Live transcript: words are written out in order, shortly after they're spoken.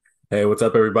Hey, what's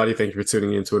up, everybody? Thank you for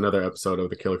tuning in to another episode of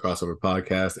the Killer Crossover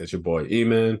Podcast. It's your boy,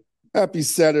 Eman. Happy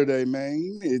Saturday,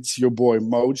 man. It's your boy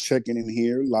Mo checking in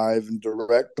here live and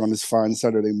direct on this fine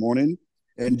Saturday morning.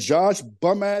 And Josh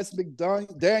Bumass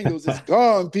McDaniels is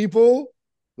gone, people.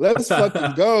 Let's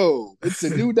fucking go. It's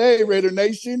a new day, Raider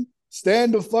Nation.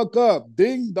 Stand the fuck up.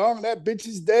 Ding dong, that bitch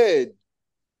is dead.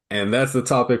 And that's the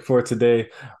topic for today.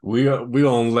 We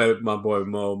gonna let my boy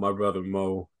Mo, my brother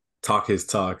Mo, talk his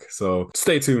talk. So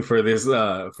stay tuned for this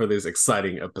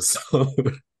exciting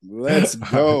episode. Let's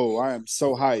go. I am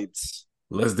so hyped.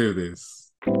 Let's do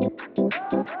this.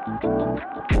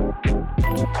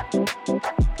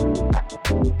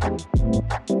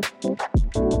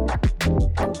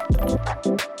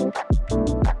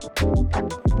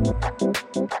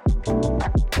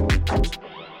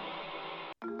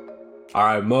 All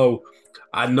right, Mo,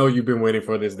 I know you've been waiting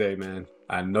for this day, man.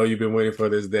 I know you've been waiting for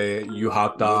this day. You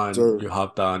hopped Yes, on, sir. you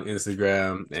hopped on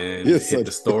Instagram and Yes, hit sir.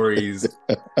 the stories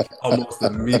almost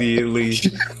immediately.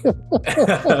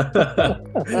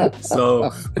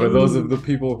 So, for those of the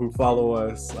people who follow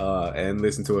us and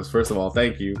listen to us, first of all,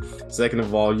 thank you. Second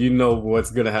of all, you know what's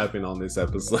gonna happen on this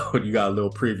episode. You got a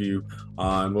little preview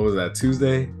on what was that,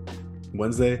 Tuesday,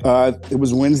 Wednesday? It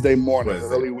was Wednesday morning,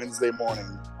 Wednesday. early Wednesday morning.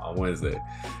 On Wednesday.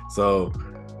 So,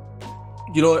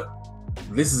 you know what?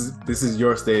 This is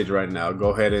your stage right now.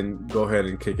 Go ahead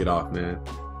and kick it off, man.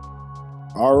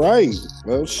 All right.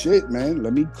 Well, shit, man.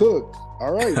 Let me cook.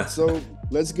 All right. So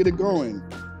let's get it going.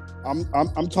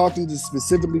 I'm talking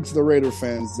specifically to the Raider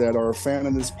fans that are a fan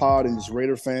of this pod and just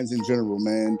Raider fans in general,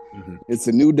 man. Mm-hmm. It's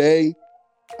a new day.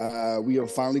 We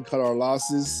have finally cut our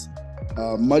losses.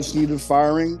 Much needed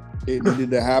firing. It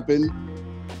needed to happen.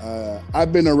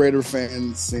 I've been a Raider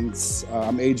fan since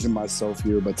I'm aging myself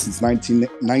here, but since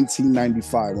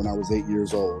 1995 when I was 8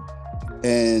 years old.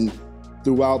 And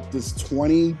throughout this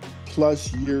 20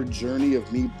 plus year journey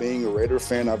of me being a Raider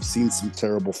fan, I've seen some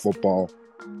terrible football.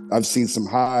 I've seen some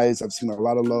highs. I've seen a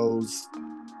lot of lows.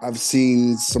 I've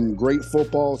seen some great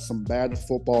football, some bad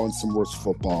football, and some worse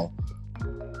football.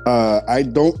 I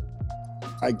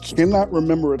cannot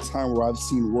remember a time where I've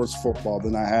seen worse football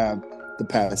than I have the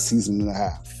past season and a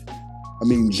half. I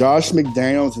mean, Josh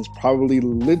McDaniels is probably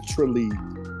literally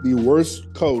the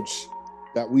worst coach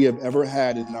that we have ever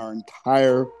had in our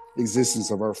entire existence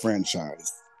of our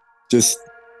franchise. Just,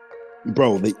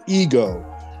 bro, the ego,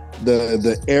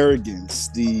 the arrogance,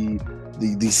 the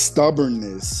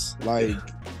stubbornness, like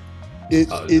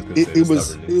it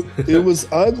was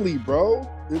ugly, bro.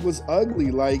 It was ugly.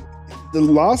 Like the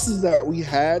losses that we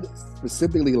had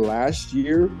specifically last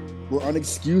year were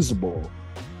unexcusable.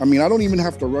 I mean, I don't even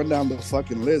have to run down the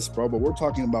fucking list, bro, but we're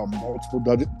talking about multiple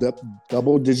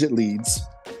double-digit leads.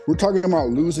 We're talking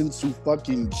about losing to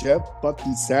fucking Jeff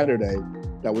fucking Saturday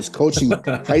that was coaching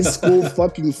high school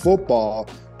fucking football,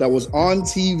 that was on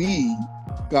TV,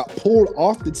 got pulled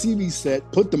off the TV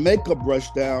set, put the makeup brush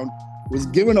down, was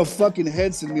given a fucking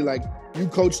headset and be like, you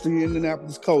coached the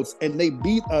Indianapolis Colts, and they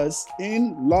beat us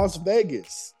in Las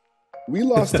Vegas. We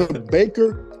lost to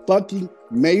Baker fucking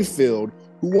Mayfield,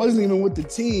 who wasn't even with the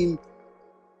team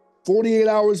 48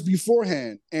 hours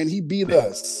beforehand, and he beat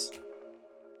us.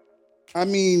 I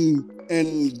mean,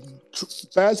 and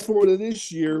fast forward to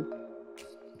this year,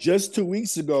 just 2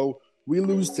 weeks ago, we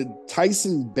lose to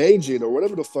Tyson Bagent, or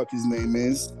whatever the fuck his name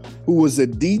is, who was a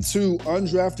D2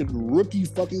 undrafted rookie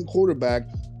fucking quarterback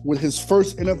with his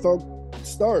first NFL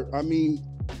start. I mean,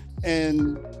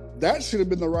 and that should have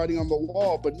been the writing on the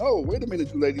wall, but no, wait a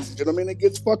minute, ladies and gentlemen, it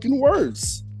gets fucking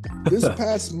worse. This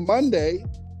past Monday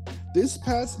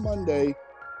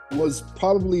was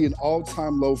probably an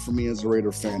all-time low for me as a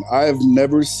Raider fan. I have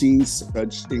never seen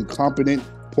such incompetent,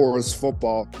 porous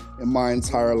football in my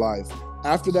entire life.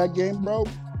 After that game, bro,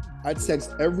 I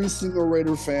text every single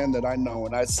Raider fan that I know,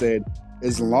 and I said,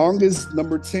 as long as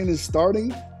number 10 is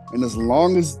starting, and as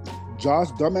long as Josh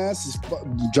McDumbass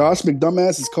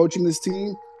is coaching this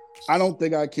team, I don't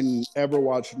think I can ever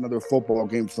watch another football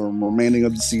game for the remaining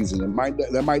of the season.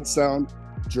 That might sound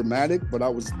dramatic, but I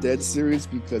was dead serious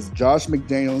because Josh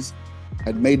McDaniels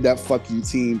had made that fucking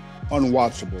team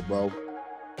unwatchable, bro.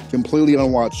 Completely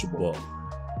unwatchable. Well,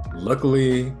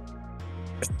 luckily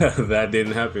that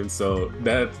didn't happen, so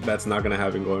that's not gonna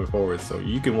happen going forward. So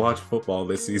you can watch football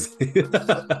this season.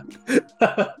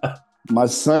 My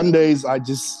Sundays,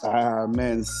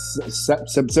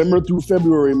 September through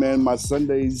February, man, my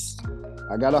Sundays,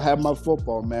 I gotta have my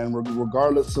football, man,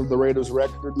 regardless of the Raiders'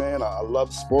 record, man. I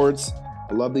love sports.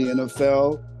 I love the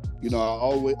NFL. You know, I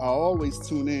always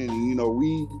tune in. And, you know,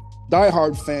 we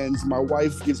diehard fans. My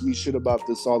wife gives me shit about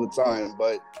this all the time,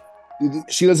 but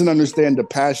she doesn't understand the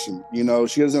passion. You know,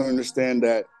 she doesn't understand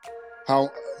that how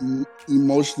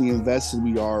emotionally invested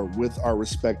we are with our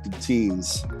respective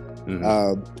teams.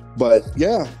 But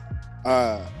yeah,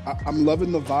 I'm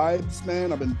loving the vibes,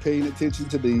 man. I've been paying attention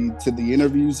to the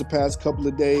interviews the past couple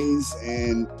of days,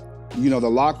 and the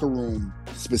locker room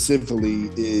specifically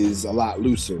is a lot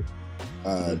looser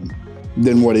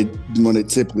than what it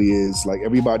typically is. Like,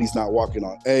 everybody's not walking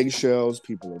on eggshells.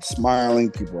 People are smiling.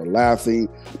 People are laughing.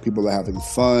 People are having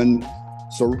fun.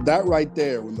 So that right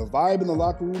there, when the vibe in the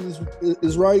locker room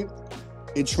is right,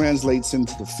 it translates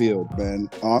into the field, man.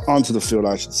 Onto the field,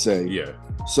 I should say. Yeah.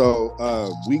 So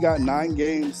we got 9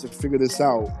 games to figure this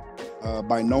out.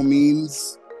 By no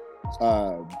means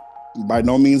are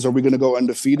we going to go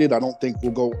undefeated. I don't think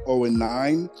we'll go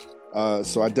 0-9.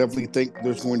 So I definitely think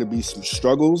there's going to be some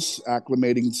struggles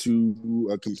acclimating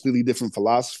to a completely different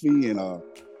philosophy and a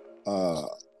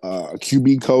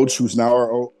QB coach who's now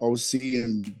our OC,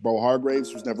 and Bo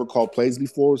Hargraves, who's never called plays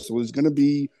before. So it's going to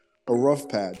be a rough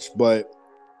patch, but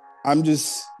I'm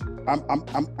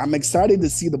excited to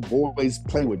see the boys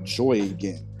play with joy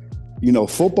again.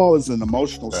 Football is an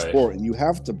emotional sport, and you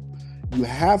have to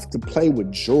play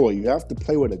with joy. You have to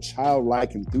play with a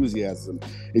childlike enthusiasm.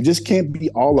 It just can't be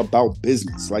all about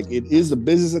business. Like, it is a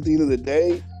business at the end of the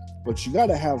day, but you got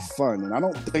to have fun. And I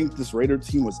don't think this Raider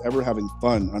team was ever having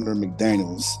fun under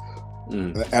McDaniels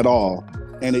at all.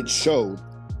 And it showed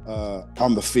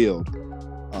on the field.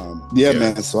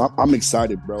 Man. So I'm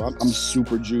excited, bro. I'm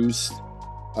super juiced.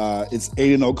 It's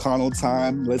Aiden O'Connell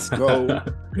time. Let's go.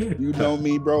 You know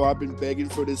me, bro. I've been begging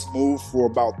for this move for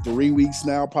about 3 weeks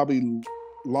now, probably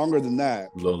longer than that.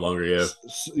 A little longer,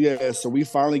 yeah. So we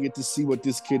finally get to see what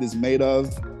this kid is made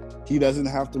of. He doesn't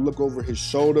have to look over his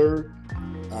shoulder.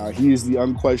 He is the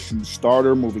unquestioned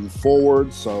starter moving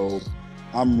forward. So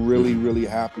I'm really, really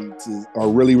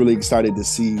really excited to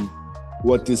see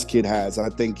what this kid has. I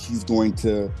think he's going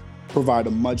to provide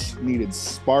a much needed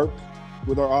spark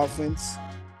with our offense.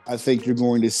 I think you're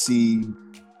going to see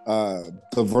the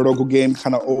vertical game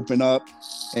kind of open up,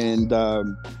 and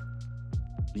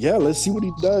let's see what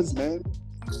he does, man.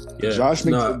 Yeah, Josh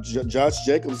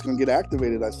Jacobs is going to get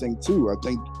activated, I think, too. I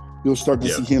think you'll start to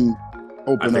see him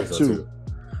open up too.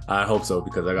 I hope so,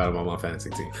 because I got him on my fantasy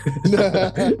team.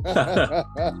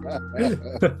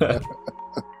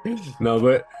 No,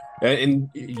 but and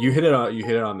you hit it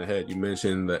on the head. You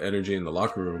mentioned the energy in the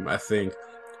locker room. I think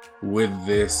with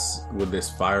this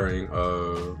firing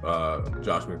of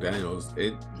Josh McDaniels,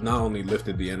 it not only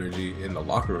lifted the energy in the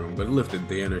locker room, but it lifted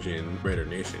the energy in Raider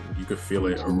Nation. You could feel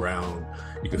it around.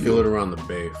 You could feel it around the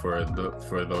Bay for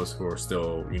those who are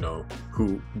still,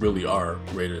 who really are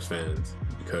Raiders fans,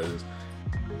 because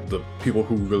the people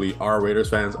who really are Raiders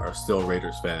fans are still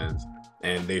Raiders fans.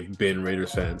 And they've been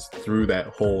Raiders fans through that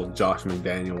whole Josh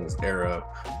McDaniels era,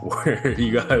 where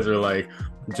you guys are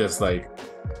just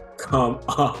come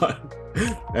on.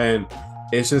 And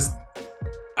it's just,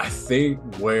 I think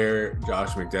where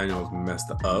Josh McDaniels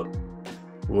messed up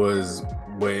was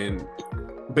when,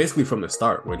 basically from the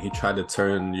start, when he tried to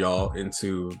turn y'all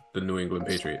into the New England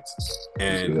Patriots.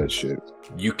 And that shit.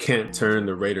 You can't turn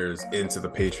the Raiders into the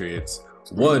Patriots.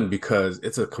 One, because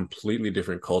it's a completely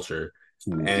different culture.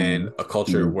 And a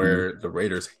culture where the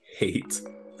Raiders hate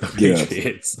the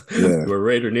Patriots, where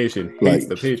Raider Nation hates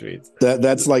the Patriots.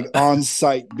 That's like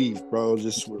on-site beef, bro.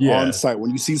 Just on-site. When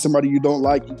you see somebody you don't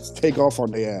like, you just take off on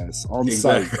their ass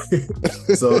on-site.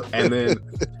 So and then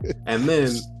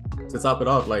to top it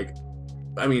off,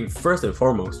 first and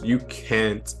foremost, you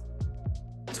can't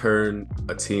turn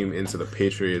a team into the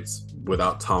Patriots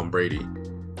without Tom Brady,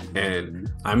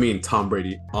 and I mean Tom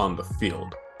Brady on the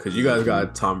field. Because you guys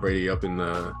got Tom Brady up in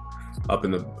the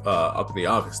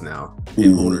office now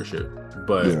in ownership,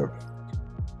 but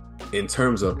in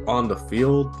terms of on the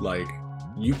field,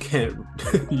 you can't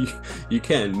you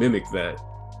can't mimic that.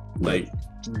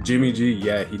 Jimmy G,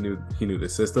 he knew the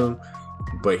system,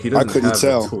 but he doesn't have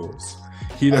the tools.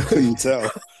 I couldn't tell.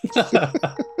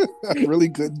 I really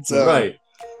couldn't tell.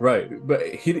 Right, but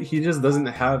he just doesn't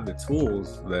have the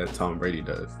tools that Tom Brady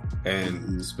does,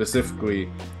 and specifically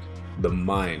the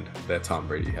mind that Tom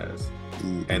Brady has,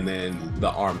 and then the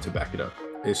arm to back it up.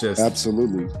 It's just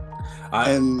absolutely. I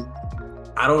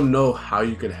don't know how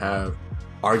you could have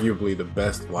arguably the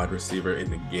best wide receiver in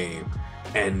the game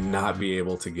and not be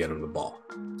able to get him the ball.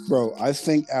 Bro, I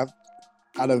think out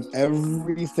of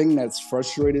everything that's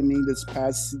frustrated me this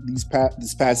past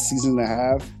season and a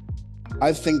half,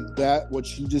 I think that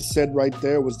what you just said right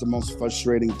there was the most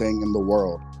frustrating thing in the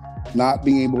world. Not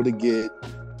being able to get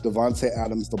Devontae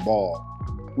Adams the ball.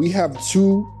 We have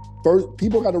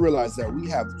people got to realize that we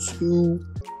have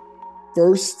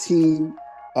first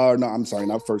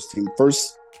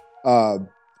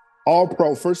all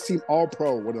pro, first team all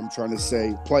pro, what I'm trying to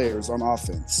say, players on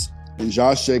offense, and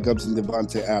Josh Jacobs and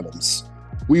Devontae Adams.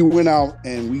 We went out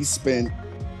and we spent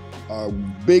a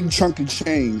big chunk of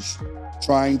change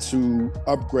trying to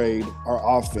upgrade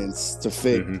our offense to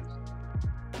fit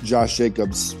Josh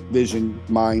Jacobs' vision,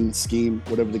 mind, scheme,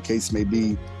 whatever the case may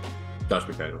be. Josh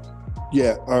McDaniels.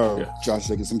 Yeah, Josh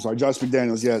Jacobs. I'm sorry, Josh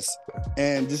McDaniels. Yes,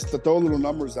 and just to throw little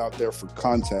numbers out there for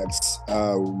context,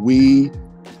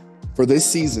 for this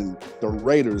season, the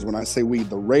Raiders. When I say we,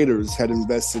 the Raiders had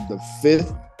invested the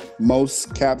 5th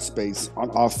most cap space on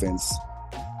offense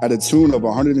at a tune of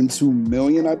 $102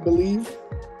 million, I believe,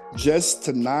 just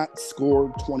to not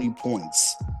score 20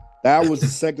 points. That was the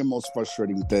second most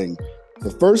frustrating thing.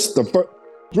 The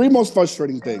three most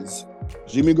frustrating things: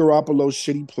 Jimmy Garoppolo's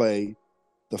shitty play,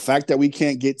 the fact that we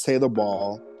can't get Tay the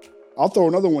ball. I'll throw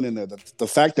another one in there: the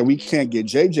fact that we can't get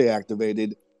JJ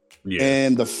activated,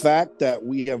 and the fact that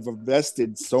we have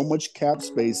invested so much cap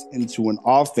space into an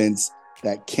offense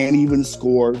that can't even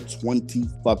score 20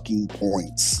 fucking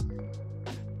points.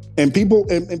 And people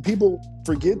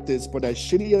forget this, but as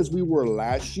shitty as we were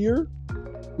last year,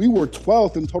 we were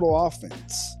 12th in total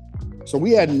offense. So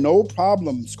we had no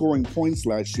problem scoring points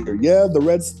last year. Yeah, the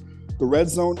red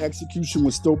zone execution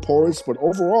was still porous, but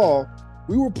overall,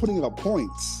 we were putting up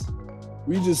points.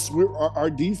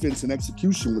 Our defense and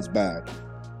execution was bad.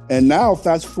 And now,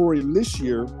 fast forwarding this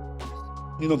year,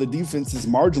 the defense is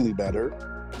marginally better.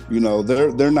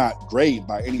 They're not great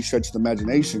by any stretch of the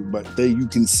imagination, but you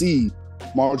can see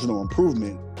marginal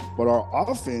improvement. But our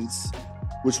offense,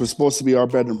 which was supposed to be our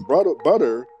bread and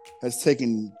butter, has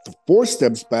taken 4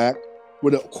 steps back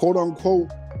with a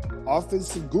quote-unquote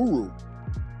offensive guru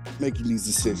making these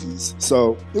decisions.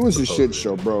 So it was a shit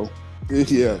show, bro.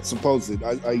 Yeah, supposed.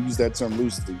 I use that term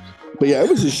loosely. But yeah, it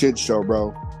was a shit show,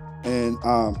 bro. And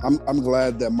I'm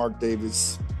glad that Mark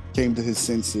Davis came to his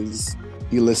senses.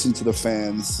 He listened to the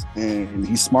fans and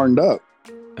he smartened up.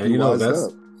 And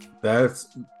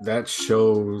that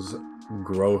shows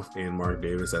growth in Mark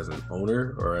Davis as an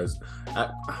owner, or as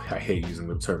I hate using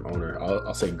the term owner.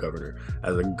 I'll say governor.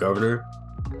 As a governor,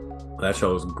 that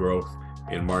shows growth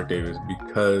in Mark Davis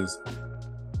because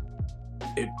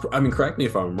correct me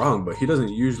if I'm wrong, but he doesn't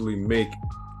usually make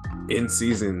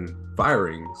in-season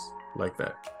firings like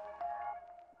that.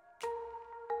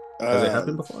 Has it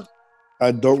happened before?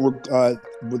 I don't.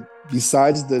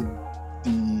 Besides the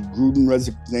Gruden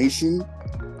resignation,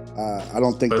 I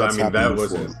don't think that's happened that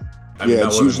before. wasn't.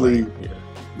 It's usually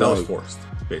that was forced,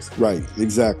 basically. Right.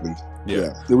 Exactly.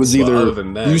 Yeah. It was either other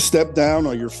than that, you step down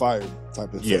or you're fired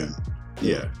type of thing.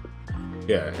 Yeah.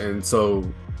 And so,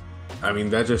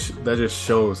 that just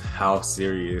shows how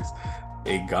serious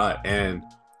it got. And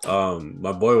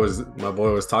my boy was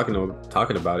talking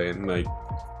about it, and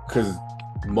because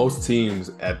most teams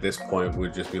at this point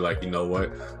would just be like, you know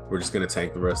what, we're just going to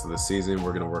tank the rest of the season.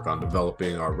 We're going to work on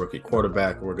developing our rookie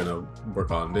quarterback. We're going to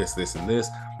work on this, and this.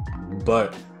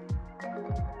 But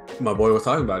my boy was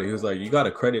talking about it. He was like, you got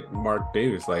to credit Mark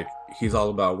Davis. He's all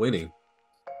about winning.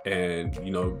 And,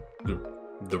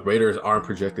 the Raiders aren't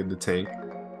projected to tank.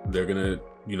 They're going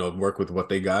to, work with what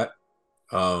they got.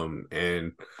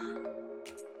 And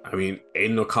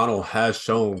Aiden O'Connell has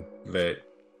shown that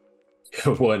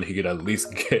one, he could at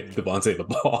least get Devontae the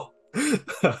ball.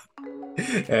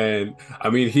 And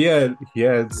he had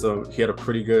a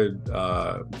pretty good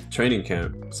training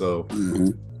camp. So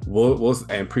we'll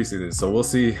and preseason. So we'll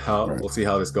see how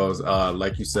this goes.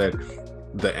 Like you said,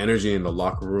 the energy in the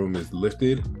locker room is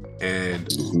lifted, and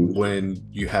when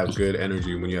you have good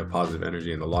energy, when you have positive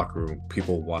energy in the locker room,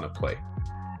 people want to play.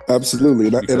 Absolutely,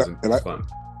 and it's fun.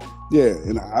 Yeah,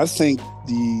 and I think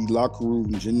the locker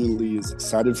room genuinely is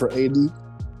excited for Aiden.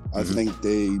 I think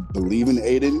they believe in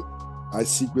Aiden. I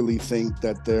secretly think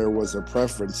that there was a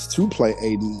preference to play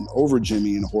Aiden over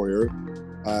Jimmy and Hoyer.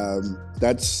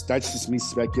 That's just me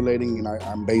speculating, and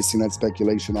I'm basing that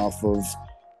speculation off of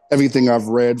everything I've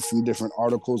read from different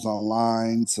articles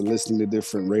online to listening to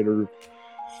different Raider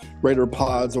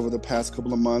pods over the past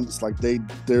couple of months.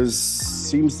 There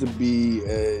seems to be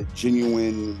a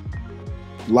genuine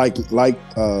there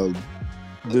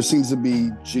seems to be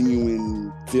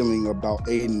genuine feeling about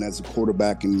Aiden as a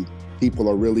quarterback, and people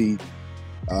are really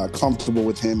comfortable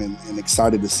with him and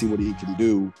excited to see what he can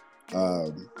do.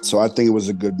 So I think it was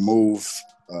a good move.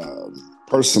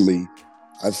 Personally,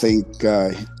 I think,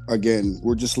 again,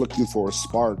 we're just looking for a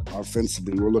spark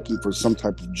offensively. We're looking for some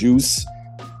type of juice.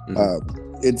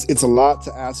 It's a lot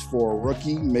to ask for a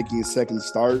rookie making a second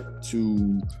start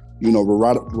to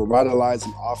revitalize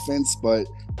an offense, but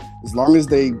as long as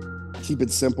they keep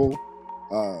it simple,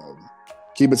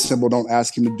 don't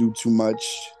ask him to do too much,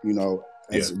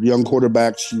 As young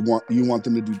quarterbacks, you want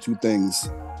them to do two things.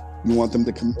 You want them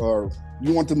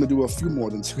to do a few more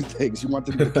than two things. You want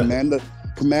them to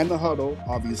command the huddle,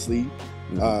 obviously.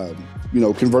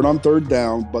 Convert on third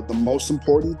down, but the most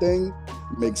important thing,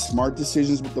 make smart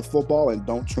decisions with the football and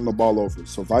don't turn the ball over.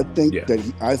 So if I think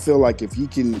I feel like if he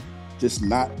can just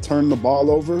not turn the ball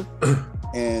over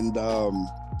and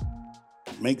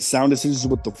make sound decisions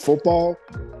with the football,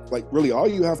 like really all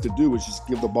you have to do is just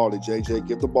give the ball to JJ,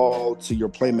 give the ball to your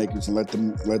playmakers and let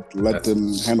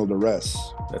them handle the rest.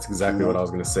 That's exactly what I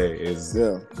was gonna say. Is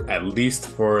at least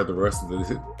for the rest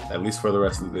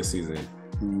of this season,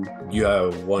 you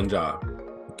have one job: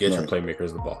 get your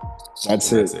playmakers the ball.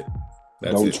 That's it.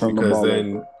 Don't turn the ball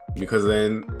over. Because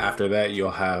then after that,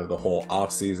 you'll have the whole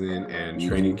off season and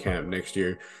training camp next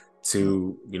year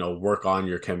to work on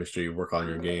your chemistry, work on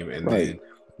your game, and then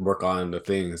work on the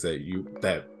things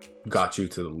that got you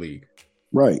to the league.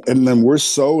 Right. And then we're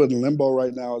so in limbo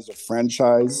right now as a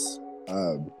franchise.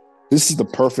 This is the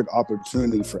perfect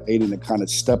opportunity for Aiden to kind of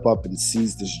step up and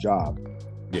seize this job.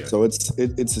 Yeah. So it's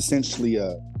essentially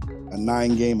a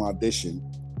 9-game audition.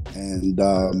 And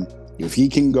if he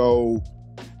can go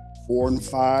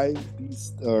 4-5,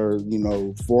 or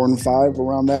 4-5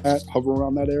 around that, hover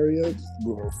around that area,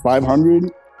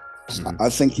 500, I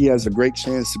think he has a great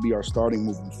chance to be our starting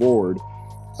moving forward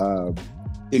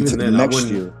into the next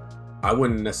year. I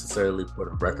wouldn't necessarily put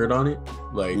a record on it.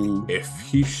 Like if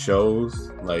he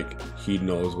shows like he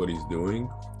knows what he's doing,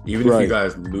 even if you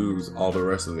guys lose all the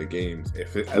rest of the games,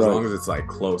 as long as it's like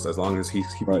close, as long as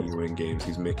he's keeping you in games,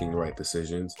 he's making the right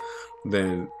decisions,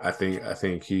 then I think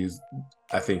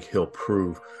he'll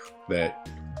prove that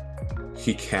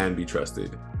he can be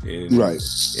trusted in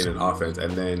an offense.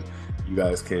 And then you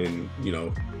guys can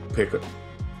pick up.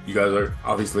 You guys are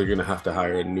obviously going to have to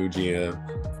hire a new GM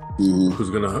who's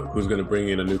gonna bring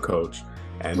in a new coach,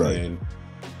 and then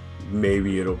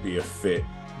maybe it'll be a fit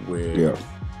with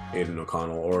Aiden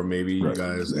O'Connell, or maybe you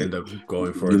guys end up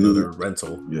going for another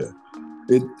rental. Yeah,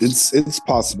 it's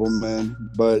possible, man.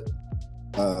 But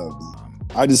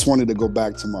I just wanted to go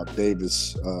back to Mark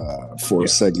Davis for a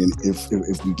second, if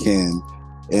we can.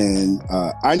 And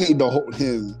I need to hold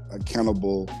him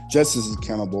accountable, just as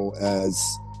accountable as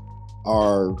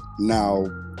our now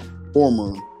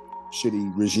former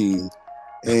shitty regime.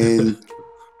 And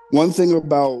one thing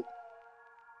about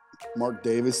Mark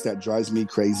Davis that drives me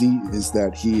crazy is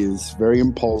that he is very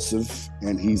impulsive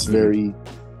and he's very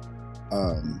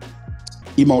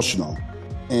emotional.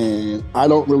 And I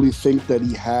don't really think that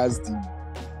he has the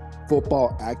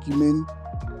football acumen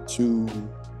to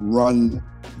run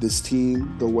this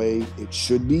team the way it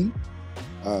should be.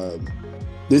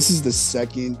 This is the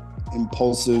second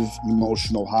impulsive,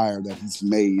 emotional hire that he's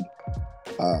made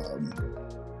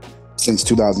since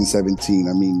 2017.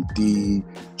 I mean, the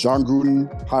John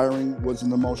Gruden hiring was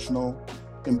an emotional,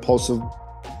 impulsive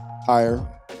hire.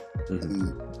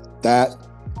 And that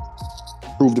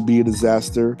proved to be a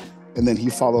disaster. And then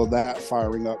he followed that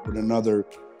firing up with another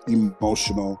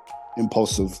emotional,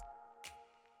 impulsive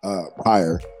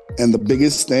hire. And the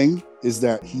biggest thing is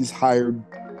that he's hired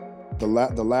the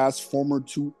last former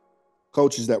two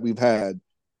coaches that we've had.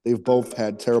 They've both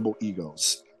had terrible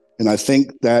egos. And I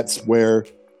think that's where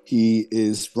he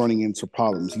is running into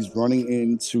problems. He's falling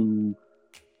in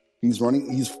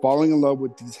love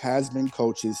with these has-been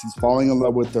coaches. He's falling in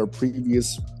love with their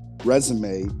previous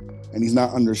resume. And he's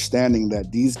not understanding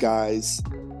that these guys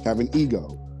have an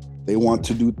ego. They want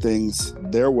to do things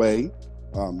their way.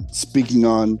 Speaking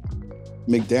on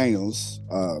McDaniels,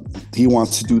 he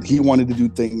wanted to do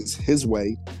things his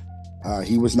way.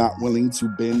 He was not willing to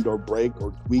bend or break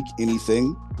or tweak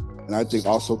anything. And I think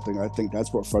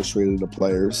that's what frustrated the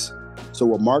players. So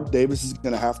what Mark Davis is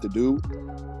going to have to do,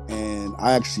 and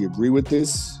I actually agree with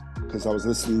this because I was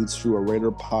listening to a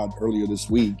Raider pod earlier this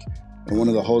week, and one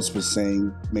of the hosts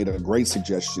made a great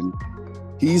suggestion.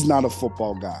 He's not a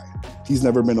football guy. He's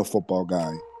never been a football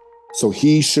guy. So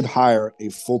he should hire a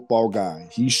football guy.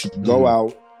 He should go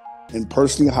out and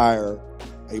personally hire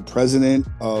a president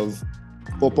of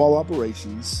football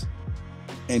operations,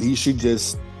 and he should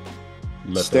just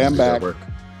stand back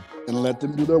and let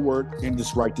them do their work and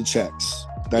just write the checks.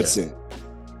 That's it.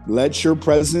 Let your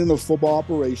president of football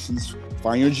operations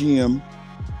find your GM.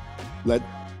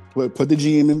 Put the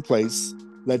GM in place.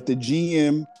 Let the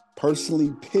GM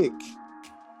personally pick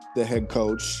the head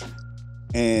coach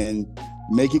and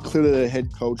make it clear to the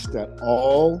head coach that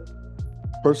all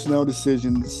personnel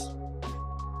decisions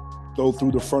go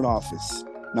through the front office,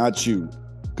 not you.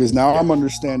 Because now I'm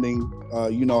understanding,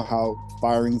 how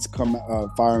firings come,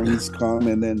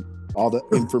 and then all the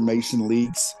information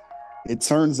leaks. It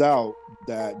turns out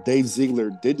that Dave Ziegler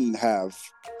didn't have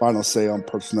final say on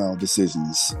personnel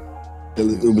decisions.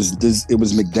 It was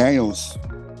McDaniels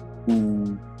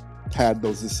who had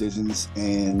those decisions,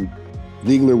 and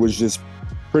Ziegler was just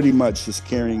pretty much just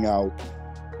carrying out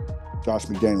Josh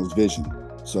McDaniels' vision.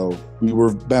 So we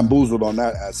were bamboozled on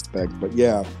that aspect. But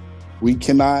yeah, we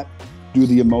cannot do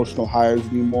the emotional hires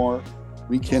anymore.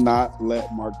 We cannot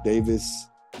let Mark Davis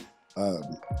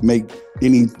make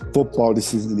any football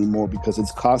decisions anymore, because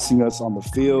it's costing us on the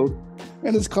field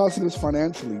and it's costing us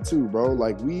financially too, bro.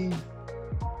 Like, we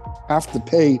have to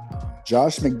pay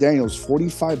Josh McDaniels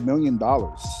 $45 million,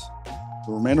 the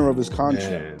remainder of his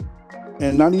contract.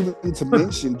 And not even to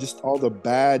mention just all the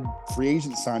bad free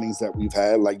agent signings that we've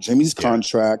had. Like, Jimmy's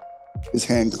contract is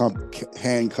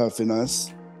handcuffing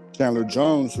us. Chandler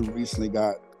Jones, who recently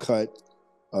got cut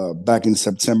back in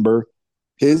September,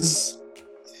 his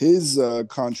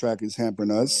contract is hampering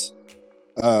us.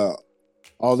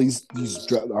 All these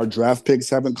our draft picks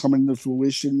haven't come into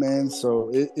fruition, man. So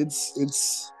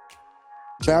it's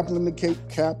cap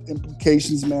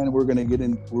implications, man. We're gonna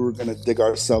dig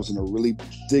ourselves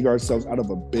out of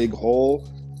a big hole,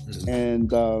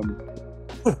 and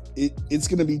it's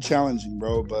gonna be challenging,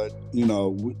 bro. But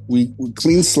we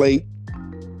clean slate,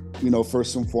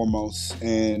 first and foremost,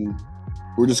 and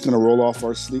we're just gonna roll off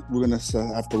our sleeve. We're gonna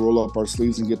have to roll up our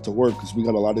sleeves and get to work, because we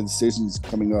got a lot of decisions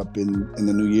coming up in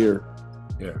the new year.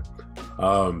 Yeah.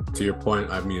 To your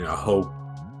point, I mean, I hope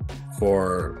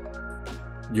for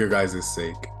your guys'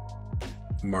 sake,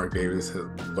 Mark Davis has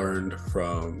learned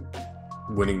from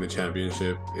winning the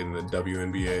championship in the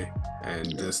WNBA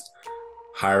and just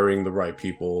hiring the right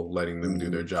people, letting them do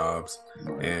their jobs,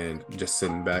 and just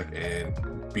sitting back and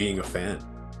being a fan.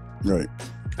 Right.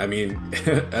 I mean,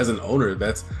 as a governor,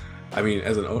 that's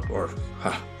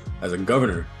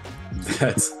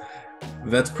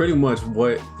pretty much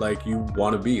what, like, you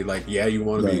want to be. Like, yeah, you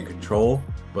want to be in control,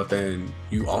 but then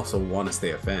you also want to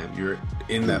stay a fan. You're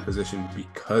in that position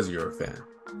because you're a fan.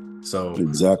 So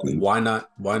exactly, why not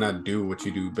do what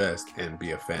you do best and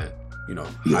be a fan?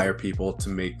 Hire people to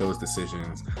make those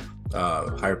decisions,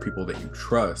 hire people that you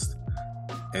trust.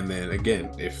 And then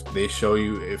again, if they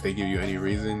give you any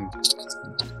reason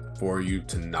for you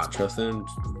to not trust them,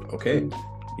 okay,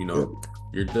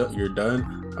 you're done.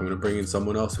 I'm going to bring in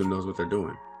someone else who knows what they're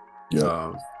doing.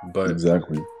 Yeah, but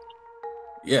exactly.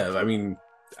 Yeah, I mean,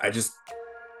 I just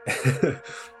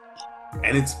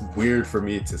and it's weird for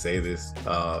me to say this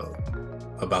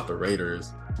about the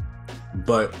Raiders,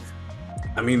 but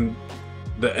I mean,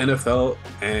 the NFL,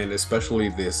 and especially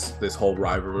this whole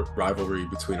rivalry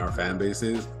between our fan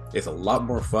bases, is a lot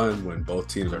more fun when both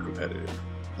teams are competitive.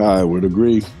 I would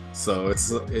agree. So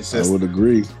it's just, I would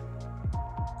agree.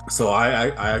 So I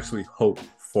actually hope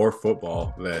for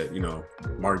football that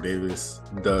Mark Davis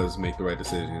does make the right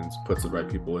decisions, puts the right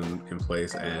people in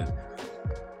place, and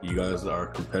you guys are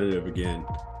competitive again,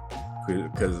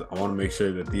 because I want to make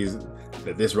sure that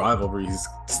this rivalry is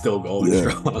still going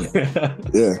strong.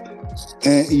 Yeah,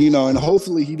 and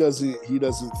hopefully he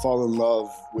doesn't fall in love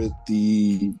with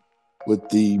the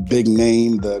big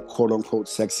name, the quote unquote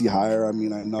sexy hire. I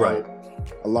mean, I know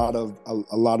a lot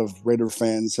of Raider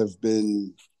fans have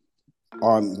been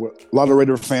on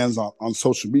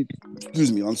social media.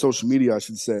 On social media, I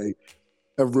should say,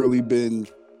 have really been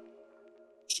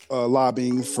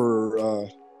lobbying for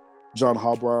John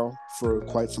Harbaugh for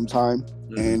quite some time.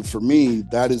 And for me,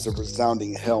 that is a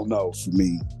resounding hell no for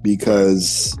me,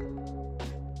 because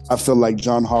I feel like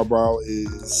John Harbaugh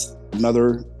is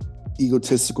another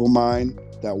egotistical mind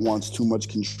that wants too much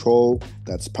control,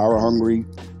 that's power hungry.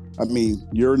 I mean,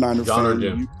 you're a Niner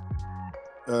fan.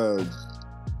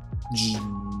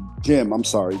 Jim. I'm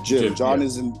sorry, Jim. John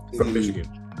is from Michigan.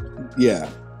 Yeah,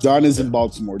 John is in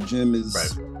Baltimore. Jim is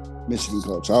Michigan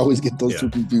coach. I always get those two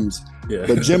confused. Yeah.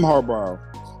 But Jim Harbaugh,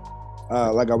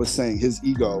 like I was saying, his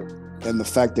ego and the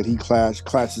fact that he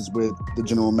clashes with the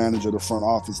general manager of the front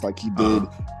office, like he did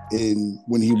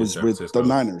when he was with the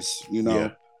Niners. Yeah.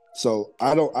 So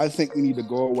I think we need to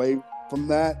go away from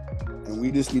that, and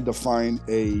we just need to find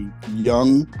a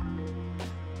young,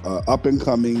 up and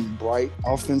coming, bright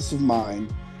offensive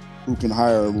mind who can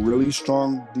hire a really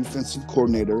strong defensive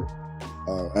coordinator.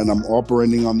 And I'm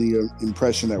operating on the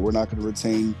impression that we're not going to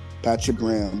retain Patrick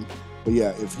Graham. But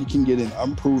yeah, if you can get an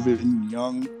unproven,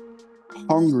 young,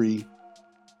 hungry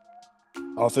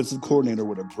offensive coordinator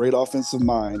with a great offensive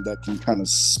mind that can kind of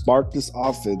spark this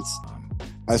offense,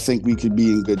 I think we could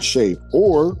be in good shape.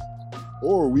 Or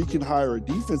we can hire a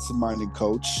defensive-minded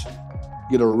coach,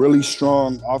 get a really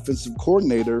strong offensive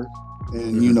coordinator,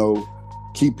 and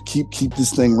keep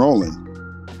this thing rolling.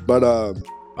 But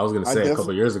I was gonna say a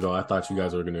couple of years ago, I thought you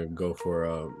guys were gonna go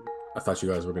for I thought you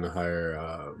guys were gonna hire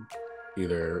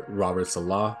either Robert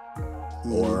Salah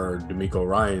or D'Amico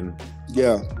Ryan.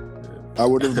 Yeah, I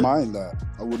wouldn't mind that.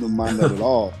 I wouldn't mind that at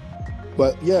all.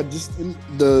 But yeah, just in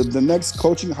the next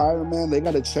coaching hire, man, they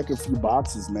got to check a few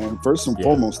boxes, man. First and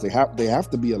foremost, they have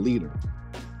to be a leader.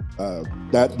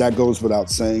 That goes without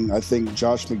saying. I think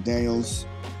Josh McDaniels,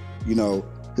 you know,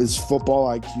 his football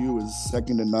IQ is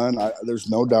second to none. There's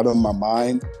no doubt in my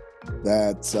mind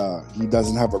that he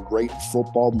doesn't have a great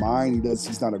football mind.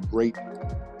 There's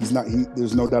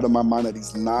no doubt in my mind that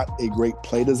he's not a great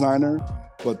play designer,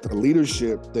 but the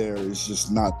leadership there is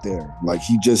just not there. Like,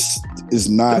 he just is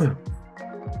not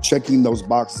checking those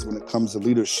boxes when it comes to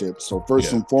leadership. So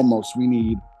first and foremost, we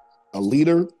need a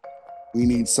leader. We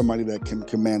need somebody that can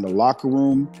command a locker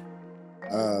room.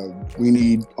 We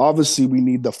need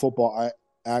the football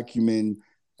acumen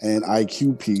and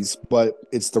IQ piece, but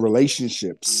it's the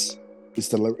relationships. It's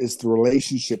the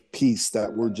relationship piece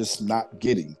that we're just not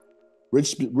getting.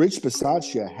 Rich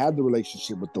Bisaccia had the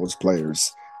relationship with those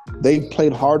players. They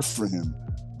played hard for him.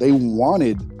 They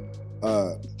wanted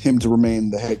him to remain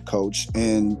the head coach,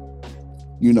 and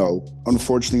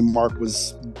unfortunately, Mark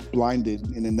was blinded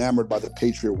and enamored by the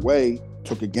Patriot way,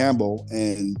 took a gamble,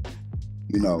 and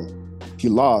he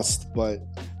lost. But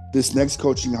this next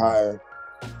coaching hire,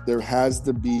 there has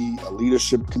to be a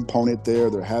leadership component there.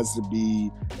 There has to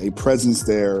be a presence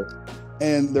there,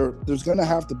 and there's going to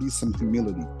have to be some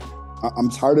humility. I'm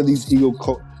tired of these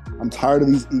egotistical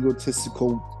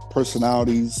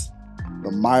personalities,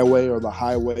 the my way or the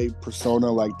highway persona.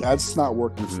 Like, that's not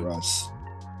working for us.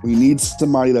 We need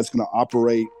somebody that's going to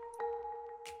operate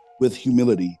with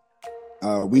humility.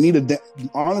 We need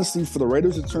honestly, for the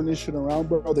Raiders to turn this shit around,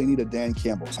 bro, they need a Dan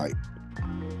Campbell type.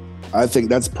 I think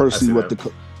that's personally what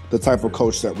the type of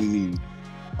coach that we need.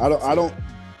 I don't,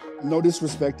 no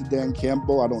disrespect to Dan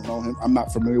Campbell. I don't know him. I'm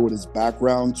not familiar with his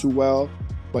background too well,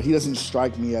 but he doesn't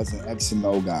strike me as an X and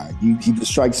O guy. He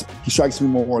strikes me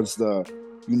more as the,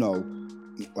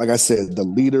 like I said, the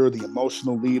leader, the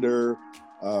emotional leader.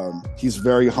 He's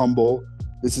very humble.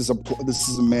 This is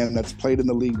a man that's played in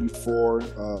the league before,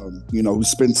 who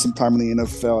spent some time in the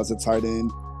NFL as a tight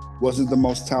end. Wasn't the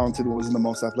most talented, wasn't the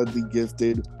most athletically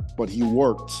gifted, but he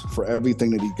worked for everything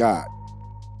that he got.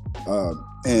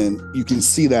 And you can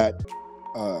see that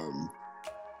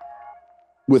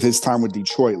with his time with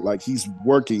Detroit. Like, he's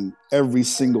working every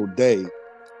single day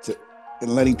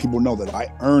and letting people know that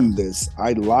I earned this.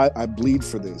 I bleed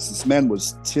for this. This man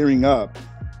was tearing up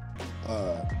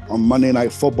on Monday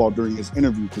Night Football during his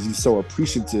interview because he's so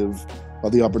appreciative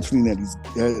of the opportunity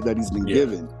that he's been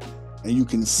given. And you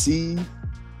can see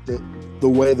the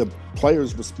way the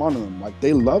players respond to him. Like,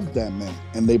 they love that man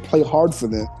and they play hard for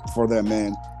that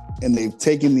man, and they've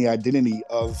taken the identity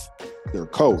of their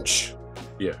coach,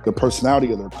 the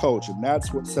personality of their coach, and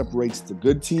that's what separates the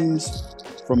good teams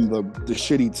from the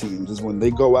shitty teams, is when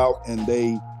they go out and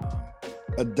they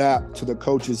adapt to the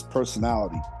coach's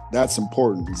personality. That's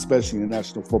important, especially in the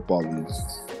National Football League.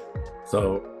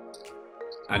 So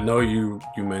I know you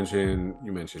mentioned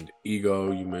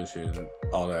ego, you mentioned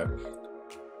all that.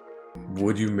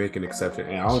 Would you make an exception?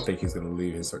 And I don't think he's going to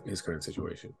leave his current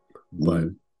situation, but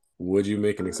would you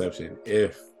make an exception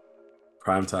if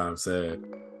Primetime said,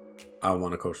 I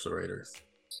want to coach the Raiders?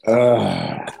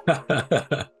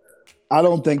 I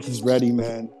don't think he's ready,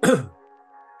 man.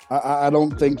 I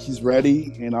don't think he's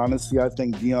ready. And honestly, I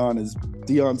think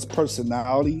Deion's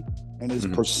personality and his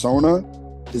persona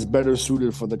is better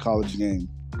suited for the college game.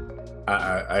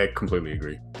 I completely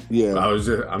agree. Yeah,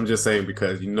 I'm just saying,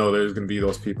 because there's gonna be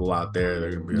those people out there that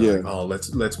are gonna be like, oh,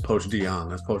 let's poach Deion.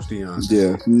 Let's poach Deion.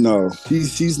 Yeah, no,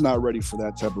 he's not ready for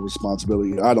that type of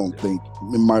responsibility. I don't think,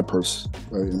 in my personal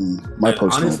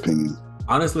opinion.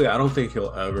 Honestly, I don't think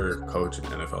he'll ever coach an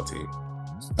NFL team.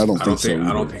 I don't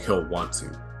think he'll want to.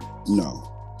 No,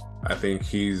 I think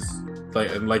he's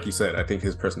like you said. I think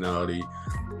his personality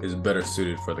is better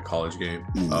suited for the college game.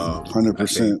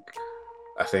 100%.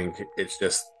 I think it's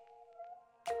just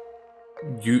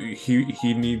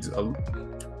he needs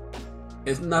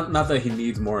it's not that he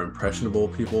needs more impressionable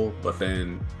people, but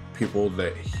then people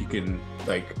that he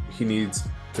needs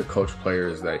to coach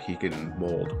players that he can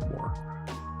mold more.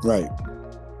 Right.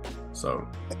 So,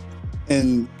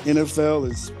 and NFL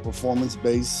is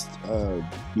performance-based,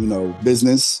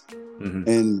 business.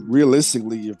 And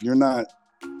realistically, if you're not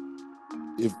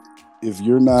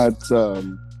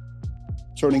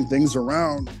turning things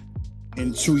around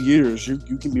in 2 years,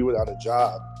 you can be without a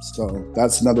job. So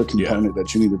that's another component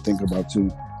that you need to think about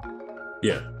too.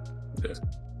 Yeah.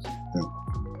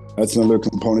 That's another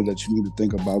component that you need to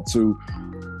think about too.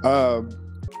 Then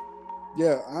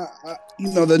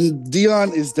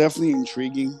Deion is definitely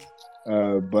intriguing.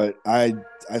 But I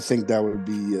think that would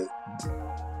be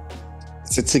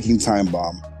it's a ticking time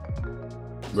bomb.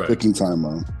 Right. Ticking time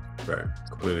bomb. Right.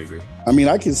 Completely agree. I mean,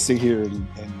 I can sit here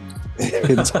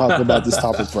and talk about this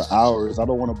topic for hours. I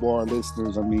don't want to bore our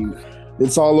listeners. I mean,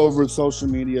 it's all over social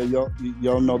media.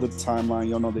 Y'all know the timeline.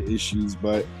 Y'all know the issues.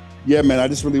 But yeah, man, I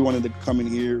just really wanted to come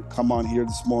on here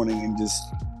this morning and just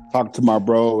talk to my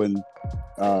bro and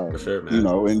for sure, man. you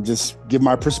know, and just give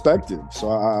my perspective. So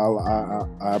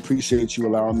I appreciate you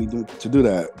allowing me to do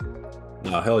that.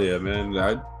 No, hell yeah, man.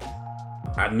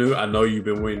 I know you've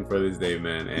been waiting for this day,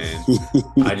 man, and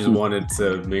I just wanted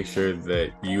to make sure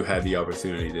that you had the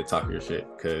opportunity to talk your shit,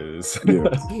 because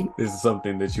this is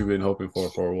something that you've been hoping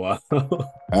for a while.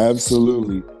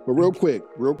 Absolutely. But real quick,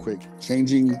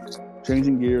 changing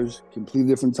gears, completely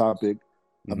different topic.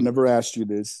 I've never asked you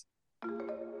this.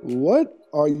 What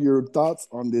are your thoughts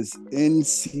on this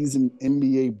in-season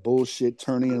NBA bullshit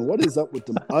turning? And what is up with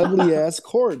them ugly ass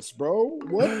courts, bro?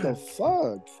 What the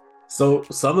fuck? So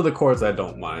some of the courts I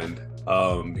don't mind,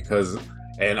 because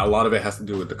a lot of it has to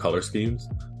do with the color schemes.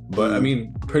 But I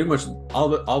mean, pretty much all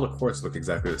the courts look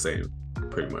exactly the same.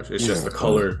 Pretty much, it's just the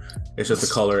color. It's just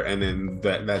the color, and then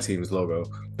that team's logo.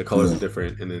 The colors are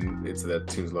different, and then it's that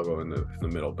team's logo in the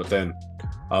middle. But then,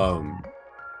 I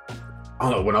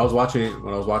don't know. When I was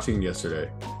watching yesterday,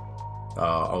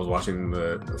 I was watching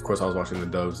the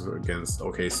Dubs against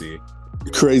OKC.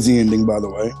 Crazy ending, by the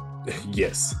way.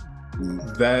 Yes.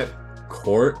 That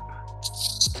court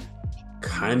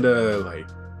kind of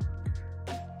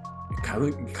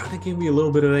gave me a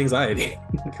little bit of anxiety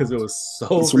because it was so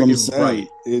freaking bright.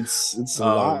 It's a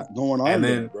lot going on, and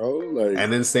then, bro.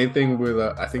 And then same thing with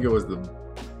I think it was the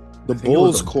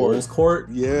Bulls court. Bulls court.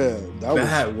 Yeah,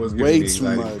 that was way too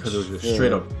much because it was just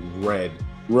straight up red.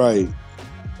 Right.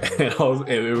 And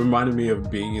it reminded me of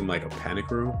being in like a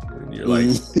panic room, and you're like,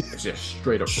 it's just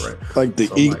straight up red. Like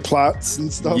the ink plots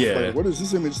and stuff. Yeah. Like, what does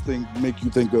this image thing make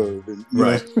you think of? And,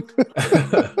 right.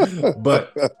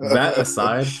 But that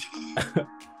aside,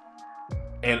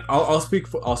 and I'll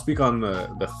speak on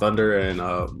the Thunder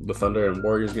and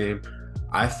Warriors game.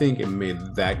 I think it made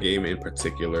that game in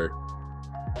particular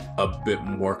a bit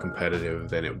more competitive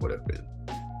than it would have been,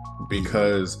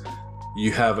 because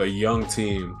you have a young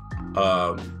team,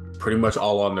 pretty much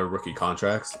all on their rookie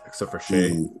contracts except for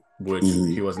Shea, which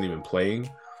he wasn't even playing.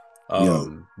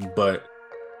 But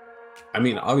I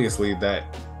mean, obviously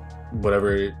that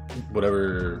whatever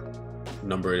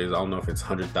number it is, I don't know if it's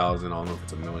 100,000, I don't know if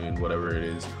it's 1 million, whatever it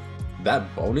is,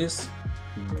 that bonus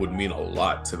would mean a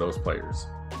lot to those players.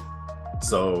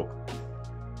 So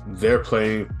they're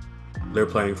playing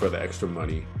for the extra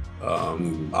money,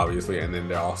 obviously, and then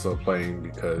they're also playing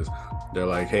because they're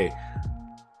like, hey,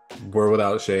 we're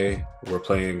without Shea, we're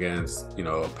playing against,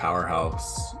 a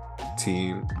powerhouse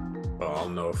team. Well, I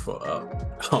don't know if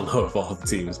all the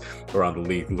teams around the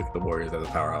league look at the Warriors as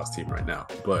a powerhouse team right now,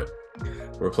 but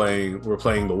we're playing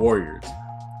the Warriors,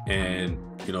 and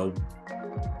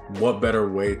what better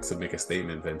way to make a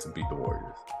statement than to beat the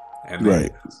Warriors? And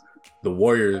then the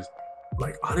Warriors,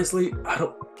 honestly, I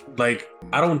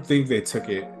don't think they took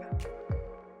it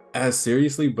as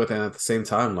seriously, but then at the same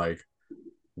time,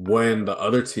 when the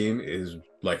other team is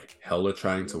hella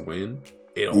trying to win,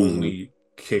 it only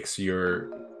kicks your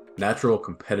natural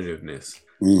competitiveness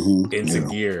into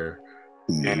gear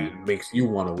and makes you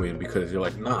want to win, because you're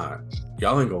like, nah,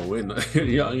 y'all ain't gonna win.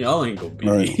 y'all ain't gonna beat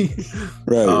me.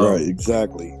 Right,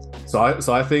 exactly. So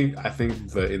I think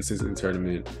the in-season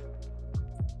tournament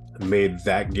made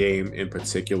that game in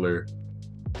particular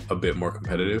a bit more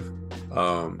competitive.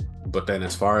 But then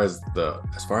as far as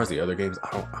the other games,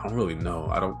 I don't really know.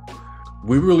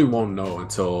 We really won't know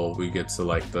until we get to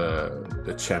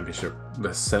the championship, the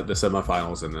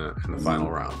semifinals and the final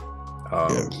round.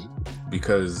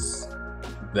 Because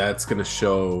that's gonna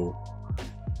show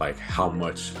how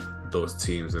much those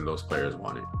teams and those players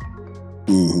want it.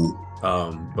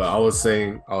 But I was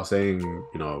saying,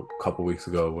 a couple weeks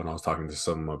ago when I was talking to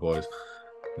some of my boys,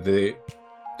 the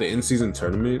in-season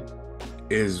tournament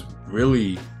is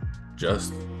really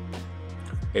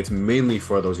it's mainly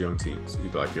for those young teams,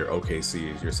 like your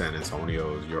OKCs, your San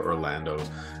Antonios, your Orlandos,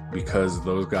 because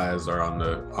those guys are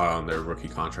on their rookie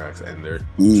contracts and they're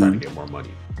trying to get more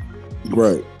money.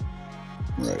 Right.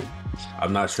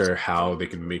 I'm not sure how they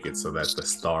can make it so that the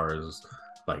stars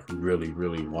really,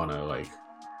 really want to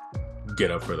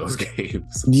get up for those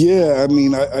games. Yeah, I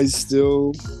mean, I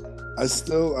still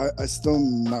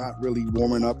not really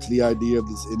warming up to the idea of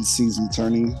this in-season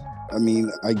tourney. I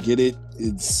mean, I get it.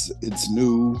 It's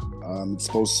new. It's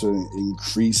supposed to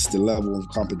increase the level of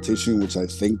competition, which I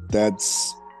think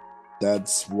that's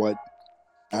what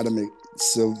Adam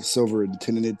Silver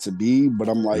intended it to be, but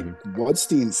I'm like, what's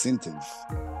the incentive?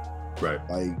 Right.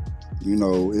 Like,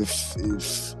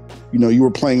 if you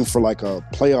were playing for like a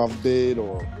playoff bid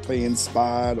or play-in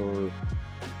spot or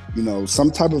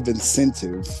some type of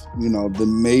incentive,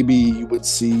 then maybe you would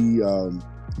see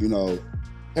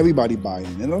everybody buy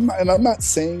in. And I'm not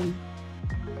saying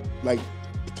like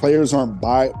players aren't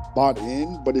bought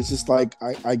in, but it's just like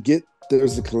I get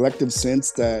there's a collective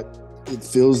sense that it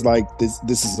feels like this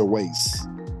is a waste.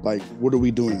 Like, what are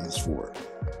we doing this for?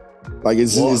 Like,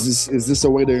 is this a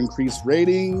way to increase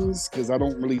ratings? Because I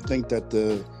don't really think that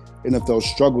the NFL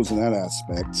struggles in that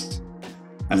aspect.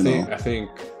 I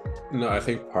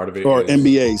think part of it, or is,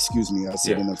 NBA, excuse me, I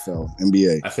said NFL,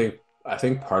 NBA. I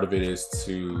think part of it is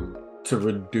to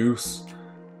reduce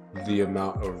the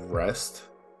amount of rest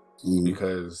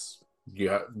because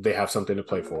they have something to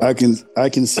play for. I can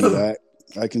see that.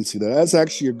 I can see that. That's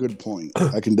actually a good point.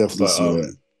 I can definitely see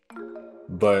that.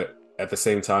 But at the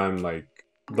same time, like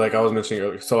I was mentioning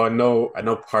earlier, so I know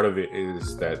part of it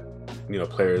is that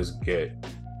players get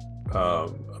a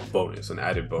bonus, an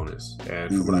added bonus, and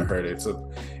from what I heard,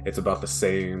 it's about the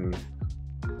same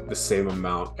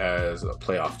amount as a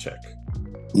playoff check.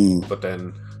 But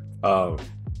then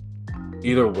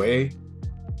either way,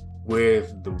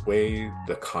 with the way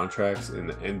the contracts in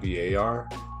the NBA are,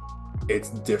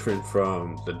 it's different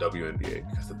from the WNBA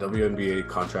because the WNBA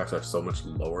contracts are so much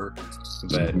lower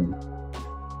that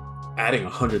adding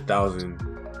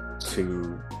 100,000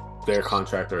 to their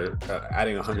contract or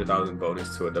adding 100,000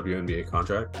 bonus to a WNBA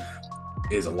contract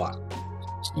is a lot.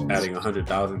 Adding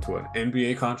 100,000 to an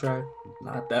NBA contract,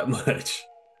 not that much.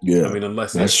 Yeah, I mean,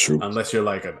 unless you're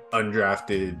like an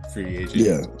undrafted free agent.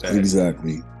 Yeah,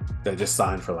 exactly. That just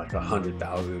signed for like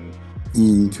 100,000.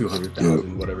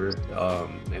 200,000, whatever,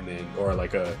 and then or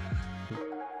like a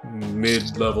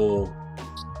mid-level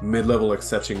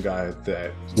exception guy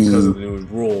that because of the new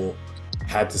rule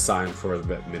had to sign for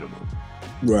that minimum.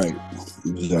 Right.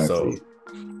 Exactly.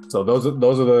 So those are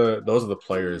the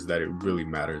players that it really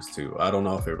matters to. I don't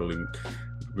know if it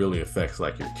really affects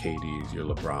like your KDs, your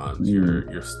LeBrons,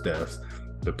 your Stephs,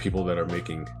 the people that are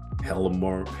making hella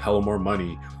more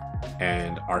money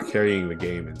and are carrying the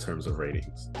game in terms of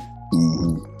ratings.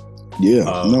 Yeah,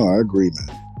 no, I agree, man.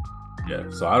 Yeah,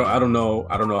 so I don't know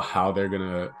how they're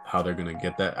gonna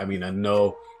get that. I mean, I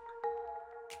know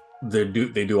they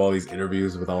do all these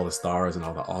interviews with all the stars and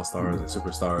all the all-stars and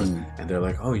superstars, and they're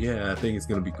like, oh yeah, I think it's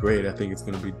gonna be great. I think it's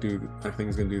gonna do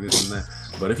this and that.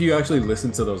 But if you actually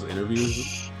listen to those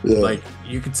interviews, like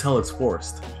you can tell it's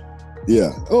forced.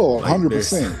 Yeah. Oh,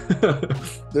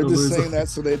 100%. They're just saying that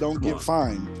so they don't get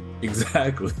fined.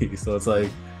 Exactly. So it's like,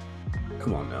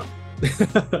 come on now.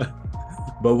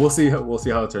 But we'll see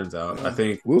how it turns out. I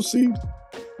think we'll see.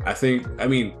 I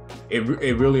mean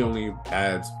it really only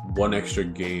adds one extra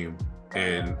game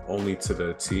and only to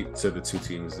the two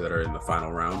teams that are in the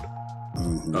final round.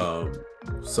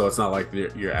 So it's not like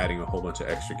you're adding a whole bunch of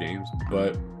extra games,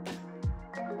 but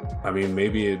I mean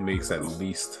maybe it makes at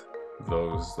least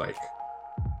those like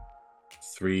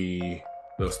three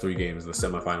games, the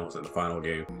semifinals and the final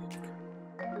game,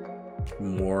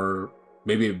 more.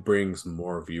 Maybe it brings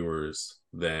more viewers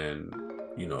than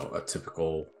a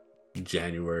typical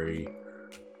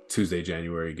Tuesday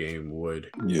January game would.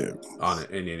 Yeah, on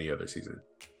in any other season.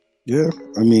 Yeah,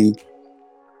 I mean,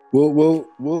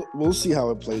 we'll see how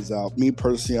it plays out. Me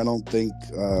personally, I don't think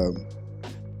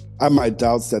I have my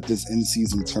doubts that this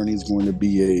in-season tourney is going to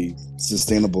be a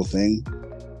sustainable thing.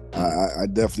 I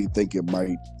definitely think it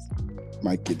might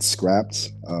get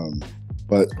scrapped,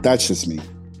 but that's just me.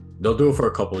 They'll do it for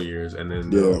a couple of years and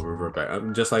then they'll revert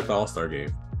back. Just like the All-Star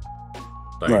game.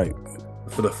 Like, right.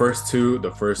 For the first two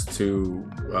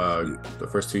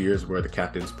years where the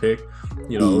captains pick,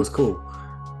 it was cool.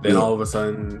 Then all of a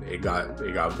sudden it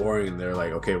got boring and they're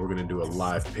like, okay, we're gonna do a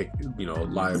live pick,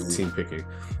 live team picking.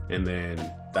 And then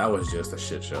that was just a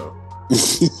shit show.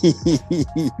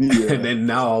 And then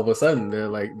now all of a sudden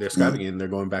they're scrapping it and they're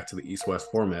going back to the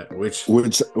East-West format, which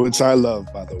I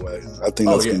love, by the way. I think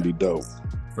that's gonna be dope.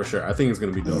 For sure. I think it's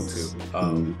going to be dope too.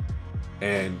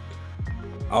 And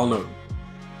I don't know.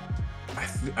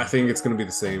 I think it's going to be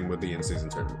the same with the in-season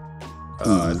tournament.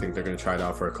 I think they're going to try it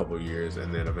out for a couple of years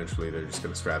and then eventually they're just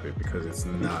going to scrap it because it's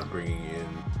not bringing in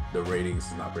the ratings,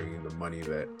 it's not bringing in the money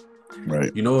that.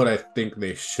 Right. You know what I think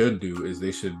they should do is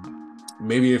they should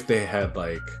maybe if they had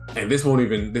like, and this wouldn't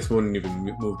even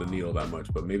move the needle that much,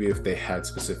 but maybe if they had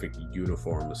specific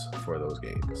uniforms for those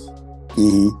games.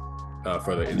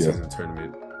 For the in-season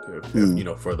tournament,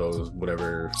 for those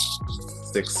whatever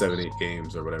 6, 7, 8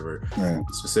 games or whatever, right.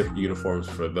 Specific uniforms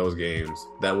for those games.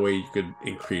 That way you could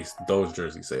increase those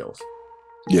jersey sales.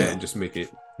 Yeah. and just make it,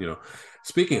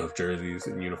 speaking of jerseys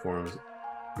and uniforms,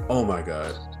 oh my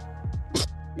God.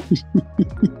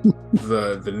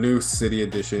 the new city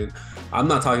edition. I'm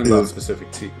not talking about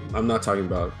specific team. I'm not talking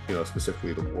about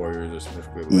specifically the Warriors or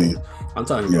specifically the Lakers. I'm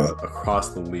talking about across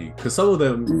the league, because some of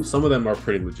them are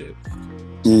pretty legit.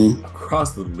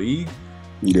 Across the league,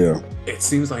 it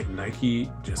seems like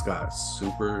Nike just got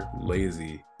super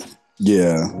lazy.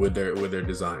 With their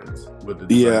designs, with the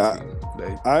design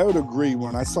team. I would agree.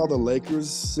 When I saw the Lakers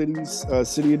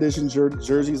city edition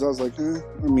jerseys, I was like, I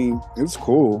mean, it's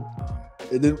cool.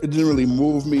 It didn't really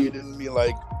move me. It didn't mean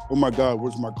like, oh my God,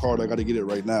 where's my card? I got to get it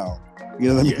right now. You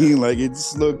know what I mean? Like, it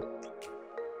just looked,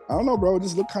 I don't know, bro. It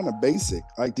just looked kind of basic.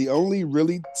 Like, the only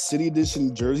really city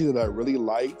edition jersey that I really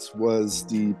liked was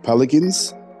the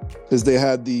Pelicans, because they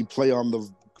had the play on the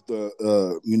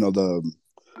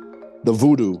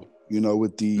voodoo,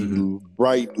 with the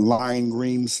bright lime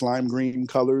green, slime green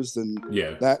colors. And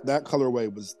that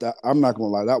colorway was that. I'm not gonna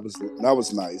lie, that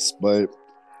was nice. But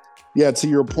yeah, to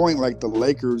your point, like the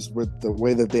Lakers with the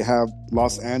way that they have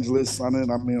Los Angeles on it,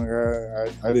 I mean,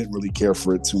 I didn't really care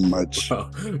for it too much.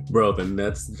 Bro, the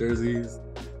Nets jerseys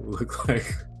look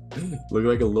like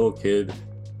a little kid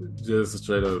just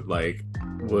straight up like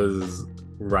was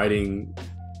drawing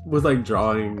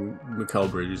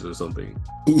Mikal Bridges or something.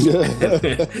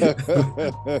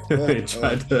 They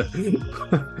tried to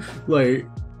like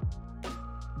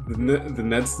the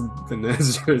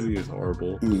Nets jersey is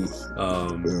horrible.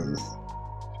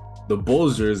 The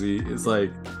Bulls jersey is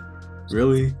like,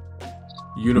 really,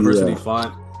 university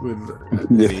font with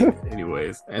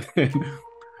anyways. And then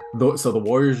so the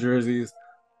Warriors jerseys,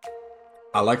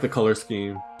 I like the color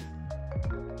scheme.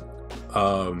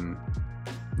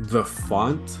 The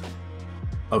font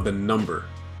of the number,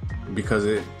 because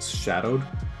it's shadowed,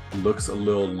 looks a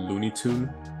little Looney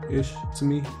Tune-ish to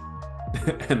me.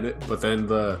 But then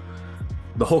the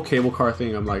whole cable car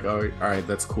thing, I'm like, all right,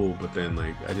 that's cool. But then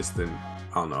like, I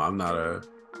don't know.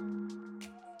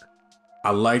 I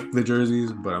like the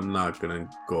jerseys, but I'm not gonna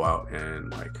go out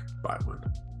and like buy one.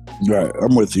 Right,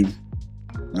 I'm with you.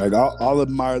 Like, I'll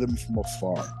admire them from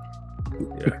afar.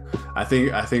 Yeah, I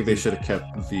think they should have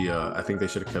kept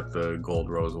the gold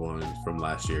rose ones from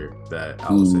last year that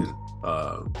Allison,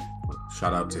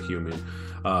 shout out to Human,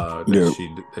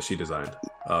 that she designed.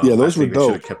 Those were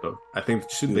dope.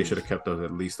 They should have kept those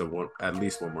at least one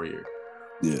more year.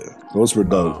 Yeah, those were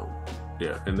dope.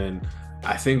 And then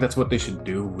I think that's what they should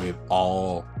do with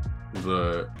all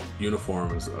the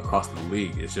uniforms across the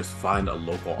league, is just find a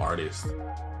local artist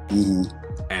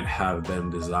and have them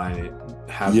design it.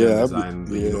 The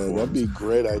uniforms. That'd be a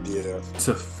great idea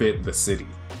to fit the city.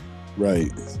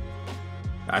 Right.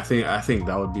 I think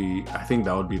that would be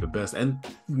the best, and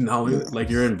now like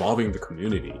you're involving the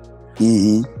community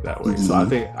that way. So I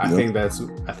think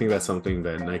that's something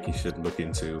that Nike should look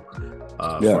into.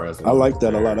 I like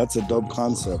that a lot. That's a dope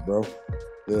concept, bro.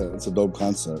 Yeah, that's a dope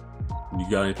concept. You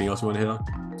got anything else you want to hit on?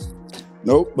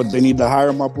 Nope, but they need to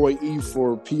hire my boy E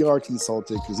for PR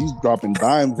consulting, because he's dropping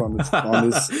dimes on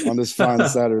this fine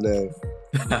Saturday.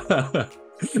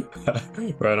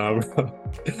 Right on, bro.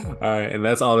 All right, and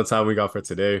that's all the time we got for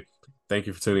today. Thank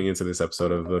you for tuning into this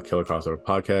episode of the Killer Crossover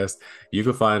Podcast. You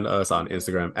can find us on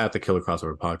Instagram at the Killer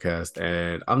Crossover Podcast,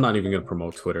 and I'm not even going to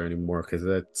promote Twitter anymore because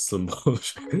that's some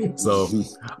bullshit. So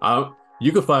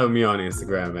you can find me on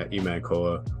Instagram at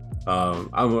emankoa.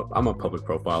 I'm a public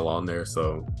profile on there,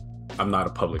 so I'm not a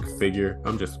public figure.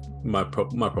 I'm just my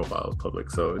profile is public,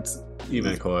 so it's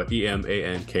emankoa,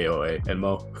 EMANKOA. And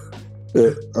Mo.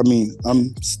 I mean,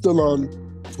 I'm still on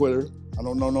Twitter. I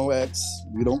don't know no X.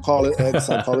 We don't call it X.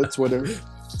 I call it Twitter.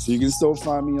 So you can still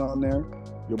find me on there.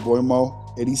 Your boy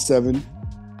Mo 87.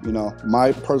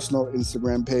 My personal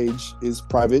Instagram page is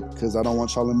private because I don't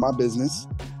want y'all in my business.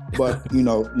 But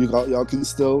y'all can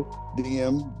still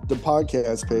DM the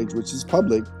podcast page, which is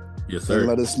public. Yes, sir. And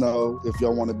let us know if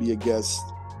y'all want to be a guest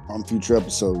on future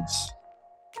episodes.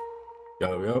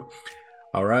 Yep.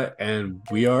 All right, and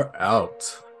we are out.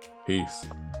 Peace.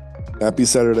 Happy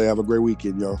Saturday. Have a great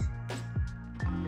weekend, y'all.